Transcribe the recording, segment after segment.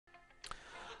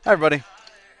Hi, everybody.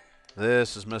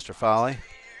 This is Mr. Folly,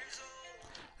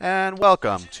 and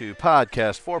welcome to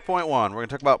Podcast 4.1. We're going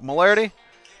to talk about molarity,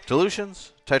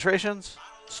 dilutions, titrations,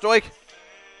 stoic,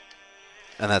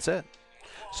 and that's it.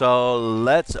 So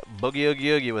let's boogie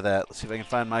oogie oogie with that. Let's see if I can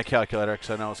find my calculator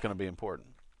because I know it's going to be important.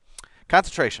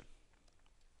 Concentration.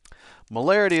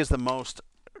 Molarity is the most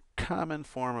common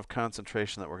form of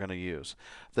concentration that we're going to use.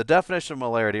 The definition of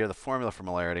molarity, or the formula for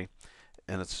molarity,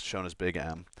 and it's shown as big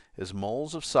M, is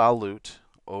moles of solute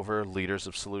over liters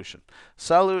of solution.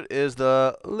 Solute is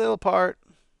the little part,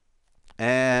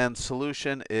 and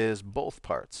solution is both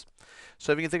parts.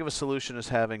 So if you can think of a solution as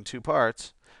having two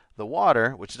parts, the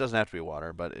water, which doesn't have to be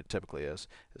water, but it typically is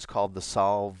called the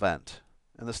solvent.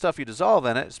 And the stuff you dissolve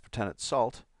in it, just pretend it's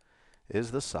salt,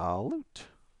 is the solute.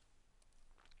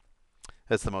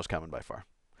 That's the most common by far.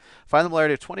 Find the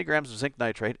molarity of 20 grams of zinc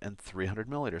nitrate and 300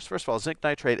 milliliters. First of all, zinc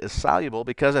nitrate is soluble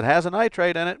because it has a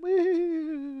nitrate in it.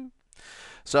 Woo!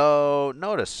 So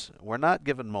notice, we're not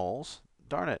given moles,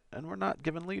 darn it, and we're not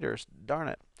given liters, darn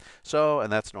it. So,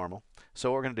 and that's normal. So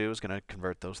what we're going to do is going to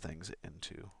convert those things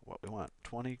into what we want.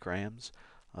 20 grams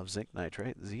of zinc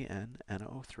nitrate,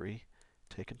 ZnNO3,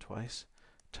 taken twice,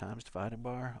 times dividing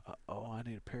bar. Uh-oh, I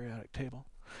need a periodic table.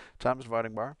 Times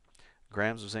dividing bar,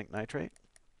 grams of zinc nitrate.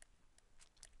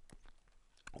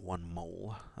 1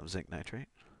 mole of zinc nitrate.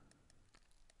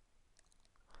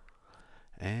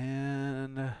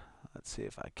 And let's see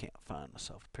if I can't find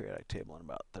myself a periodic table in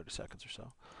about 30 seconds or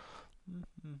so.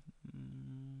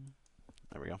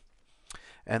 There we go.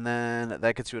 And then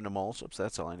that gets you into moles. Oops,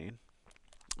 that's all I need.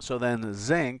 So then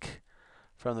zinc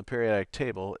from the periodic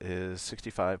table is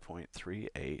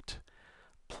 65.38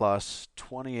 plus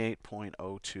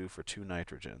 28.02 for 2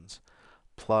 nitrogens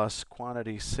plus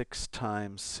quantity 6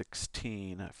 times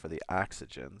 16 for the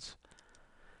oxygens.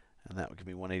 And that would give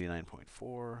me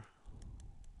 189.4.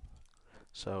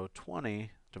 So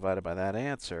 20 divided by that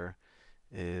answer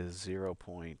is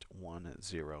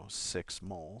 0.106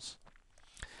 moles.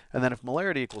 And then if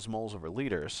molarity equals moles over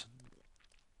liters,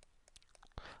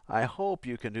 I hope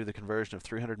you can do the conversion of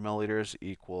 300 milliliters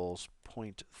equals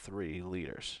 0.3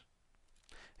 liters.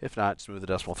 If not, just move the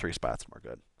decimal 3 spots and we're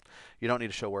good. You don't need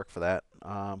to show work for that.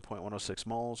 0.106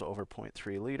 moles over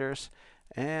 0.3 liters.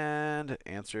 And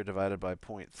answer divided by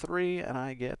 0.3, and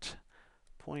I get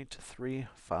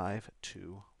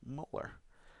 0.352 molar.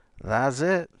 That's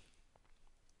it.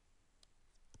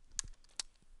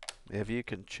 If you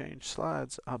can change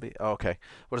slides, I'll be okay.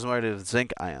 What does molarity of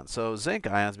zinc ions? So zinc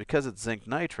ions, because it's zinc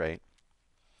nitrate.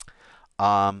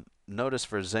 Notice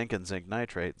for zinc and zinc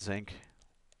nitrate,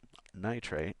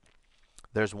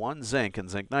 there's one zinc in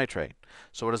zinc nitrate.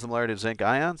 So what is the molarity of zinc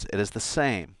ions? It is the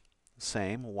same.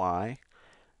 Same. Why?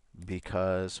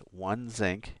 Because one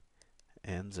zinc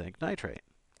in zinc nitrate.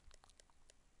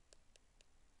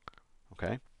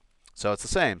 Okay? So it's the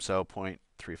same. So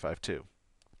 0.352.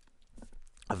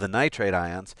 Of the nitrate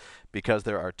ions, because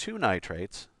there are two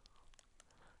nitrates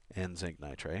in zinc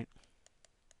nitrate,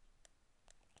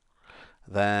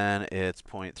 then it's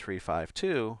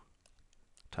 0.352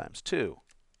 times 2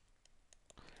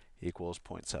 equals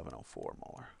 0.704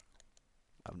 molar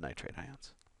of nitrate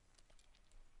ions.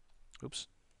 Oops.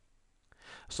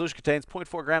 A solution contains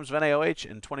 0.4 grams of NaOH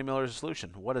in 20 milliliters of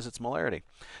solution. What is its molarity?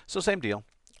 So same deal.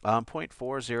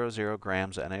 0.400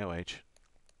 grams NaOH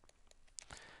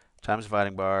times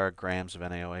dividing bar, grams of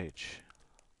NaOH.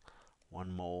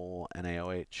 1 mole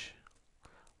NaOH.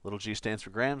 Little g stands for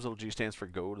grams, little g stands for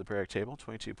go to the periodic table.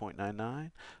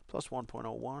 22.99 plus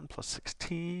 1.01 plus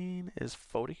 16 is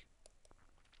 40.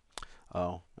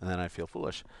 Oh, and then I feel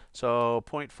foolish. So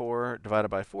 0.4 divided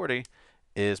by 40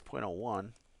 is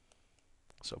 0.01.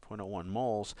 So 0.01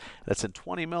 moles. That's in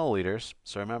 20 milliliters.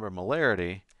 So remember,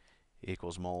 molarity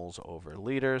equals moles over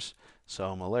liters.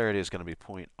 So molarity is going to be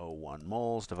 0.01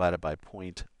 moles divided by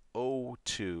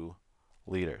 0.02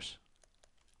 liters.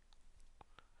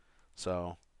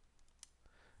 So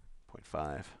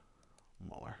 0.5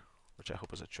 molar, which I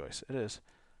hope is a choice. It is.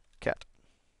 Cat.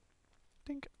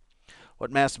 Dink.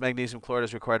 What mass of magnesium chloride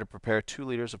is required to prepare 2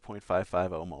 liters of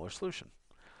 0.550 molar solution?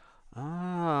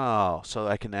 Oh, so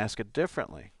I can ask it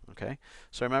differently. Okay,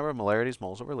 so remember, molarity is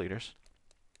moles over liters.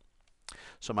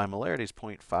 So my molarity is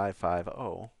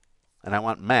 0.550, and I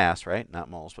want mass, right? Not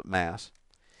moles, but mass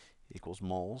equals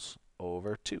moles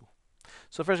over 2.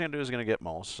 So the first thing I'm going to do is going to get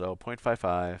moles. So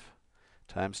 0.55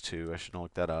 times 2, I shouldn't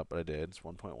look that up, but I did. It's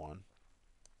 1.1.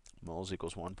 Moles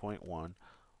equals 1.1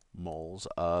 moles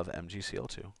of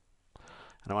MgCl2.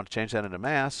 And I want to change that into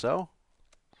mass, so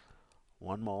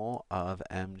 1 mole of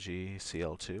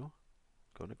MgCl2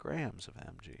 go to grams of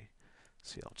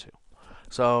MgCl2.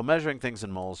 So measuring things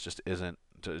in moles just isn't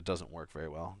it doesn't work very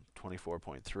well.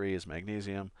 24.3 is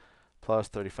magnesium, plus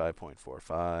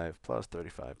 35.45, plus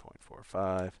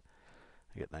 35.45.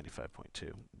 I get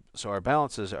 95.2. So our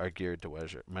balances are geared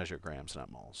to measure grams,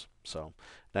 not moles. So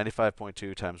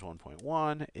 95.2 times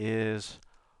 1.1 is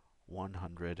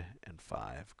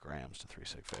 105 grams to 3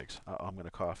 sig figs. Uh-oh, I'm going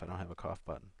to cough. I don't have a cough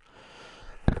button.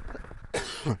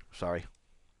 Sorry.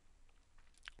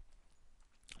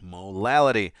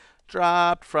 Molality.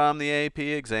 Dropped from the AP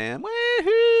exam.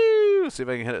 Woohoo! See if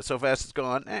I can hit it so fast it's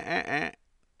gone.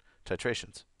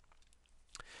 Titrations.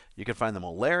 You can find the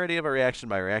molarity of a reaction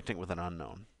by reacting with an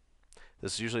unknown.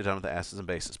 This is usually done with the acids and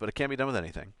bases, but it can be done with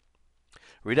anything.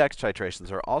 Redox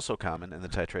titrations are also common, and the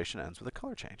titration ends with a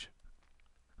color change.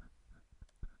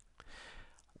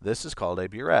 This is called a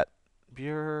burette.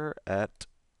 Burette.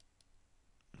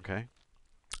 Okay.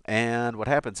 And what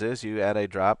happens is you add a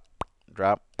drop,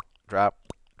 drop,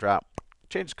 drop, drop,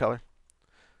 change color.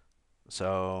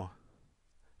 So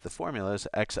the formula is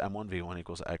XM1V1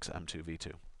 equals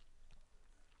XM2V2.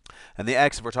 And the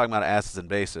X, if we're talking about acids and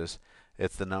bases,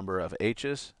 it's the number of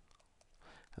H's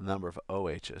and the number of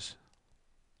OH's.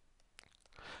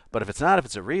 But if it's not, if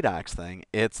it's a redox thing,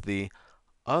 it's the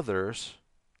others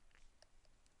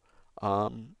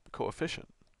coefficient,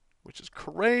 which is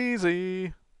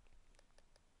crazy.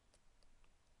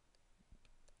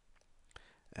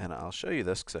 And I'll show you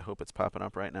this because I hope it's popping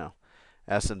up right now.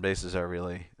 Acids and bases are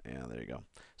really, yeah, there you go.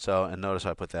 So, and notice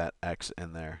I put that X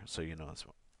in there so you know it's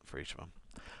for each of them.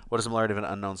 What is the molarity of an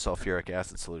unknown sulfuric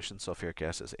acid solution? Sulfuric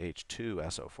acid is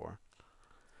H2SO4.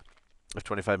 If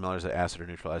 25 milliliters of acid are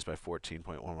neutralized by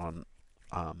 14.11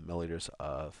 milliliters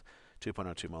of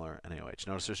 2.02 molar NaOH.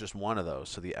 Notice there's just one of those,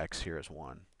 so the X here is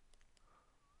 1.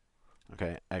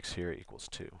 Okay, X here equals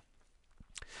 2.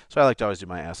 So I like to always do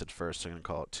my acid first, so I'm going to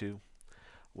call it 2.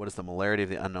 What is the molarity of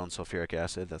the unknown sulfuric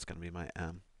acid? That's going to be my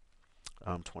M.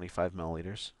 25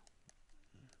 milliliters.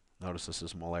 Notice this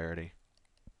is molarity.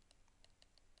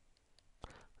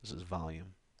 This is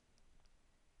volume.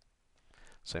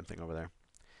 Same thing over there.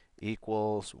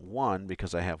 Equals 1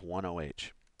 because I have 1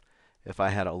 OH. If I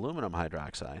had aluminum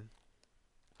hydroxide,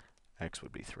 X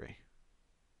would be 3.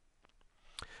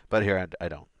 But here I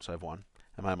don't, so I have 1.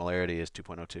 And my molarity is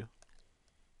 2.02.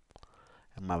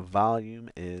 And my volume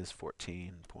is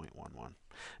 14.11.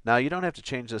 Now, you don't have to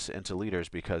change this into liters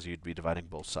because you'd be dividing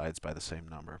both sides by the same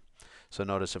number. So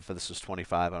notice if this is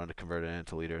 25, I wanted to convert it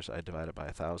into liters, I'd divide it by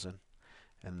 1,000.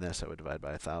 And this I would divide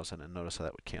by 1,000, and notice how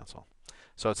that would cancel.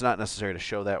 So it's not necessary to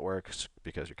show that works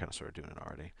because you're kind of sort of doing it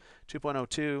already.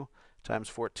 2.02 times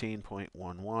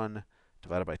 14.11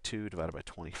 divided by 2 divided by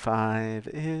 25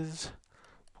 is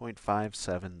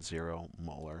 0.570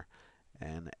 molar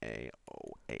NaOH.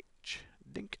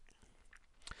 Dink.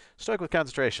 Stoic with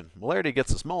concentration. Molarity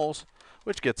gets us moles,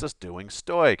 which gets us doing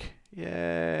stoic.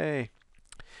 Yay!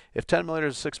 If 10 milliliters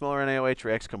of 6 molar NaOH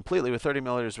reacts completely with 30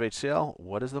 milliliters of HCl,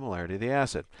 what is the molarity of the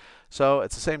acid? So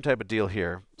it's the same type of deal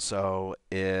here. So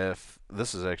if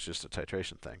this is actually just a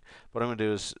titration thing, what I'm going to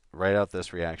do is write out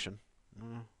this reaction.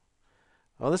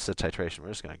 Oh, this is a titration. We're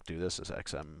just going to do this as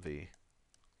XMV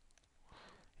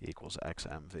equals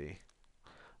XMV.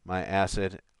 My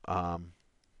acid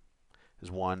is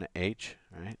 1H,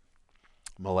 right?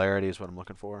 Molarity is what I'm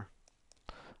looking for.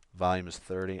 Volume is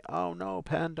 30. Oh no,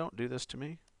 pen, don't do this to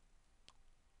me.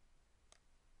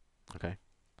 Okay.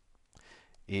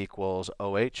 Equals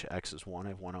OH. X is 1. I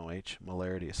have 1 OH.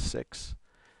 Molarity is 6.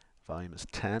 Volume is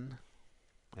 10.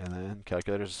 And then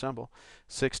calculators assemble.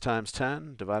 6 times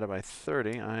 10 divided by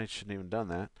 30. I shouldn't even done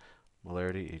that.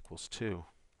 Molarity equals 2.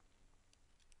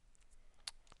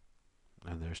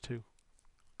 And there's 2.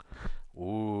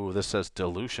 Ooh, this says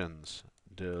dilutions.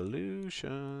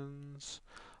 Dilutions.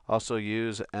 Also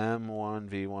use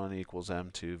M1V1 equals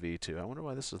M2V2. I wonder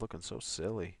why this is looking so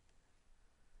silly.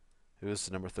 This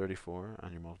is number 34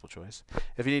 on your multiple choice.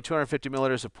 If you need 250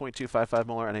 milliliters of 0.255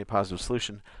 molar Na positive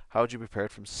solution, how would you prepare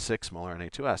it from 6 molar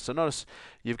Na2S? So notice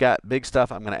you've got big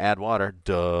stuff. I'm going to add water.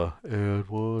 Duh. Add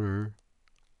water.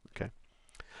 Okay.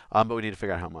 But we need to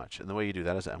figure out how much. And the way you do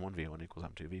that is M1V1 equals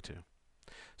M2V2.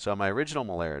 So my original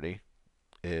molarity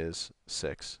is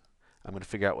 6. I'm going to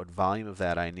figure out what volume of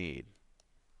that I need.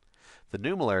 The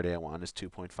new molarity I want is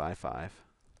 2.55.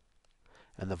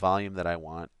 And the volume that I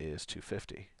want is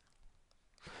 250.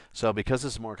 So because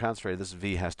this is more concentrated, this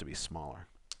V has to be smaller.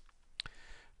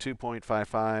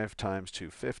 2.55 times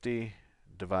 250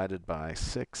 divided by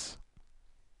 6.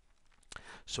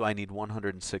 So I need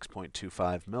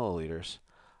 106.25 milliliters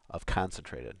of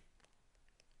concentrated.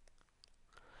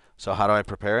 So how do I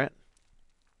prepare it?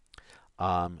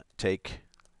 Take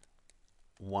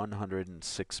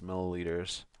 106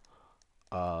 milliliters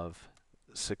of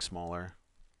 6 molar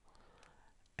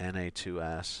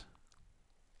Na2S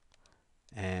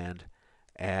and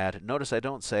add, notice I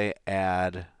don't say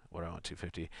add, what do I want,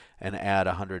 250, and add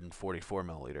 144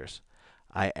 milliliters.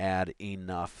 I add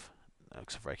enough,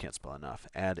 except for I can't spell enough,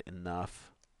 add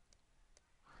enough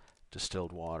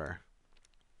distilled water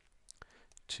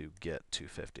to get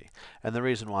 250. And the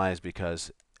reason why is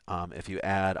because if you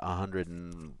add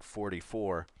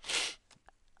 144,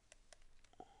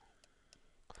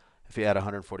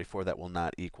 that will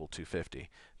not equal 250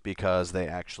 because they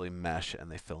actually mesh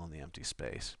and they fill in the empty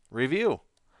space. Review.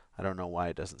 I don't know why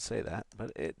it doesn't say that,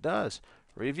 but it does.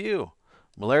 Review.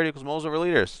 Molarity equals moles over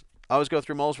liters. I always go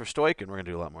through moles for stoich, and we're going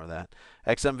to do a lot more of that.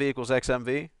 XMV equals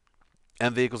XMV.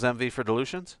 MV equals MV for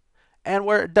dilutions. And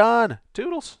we're done.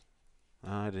 Toodles.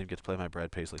 I didn't get to play my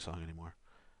Brad Paisley song anymore.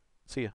 See ya.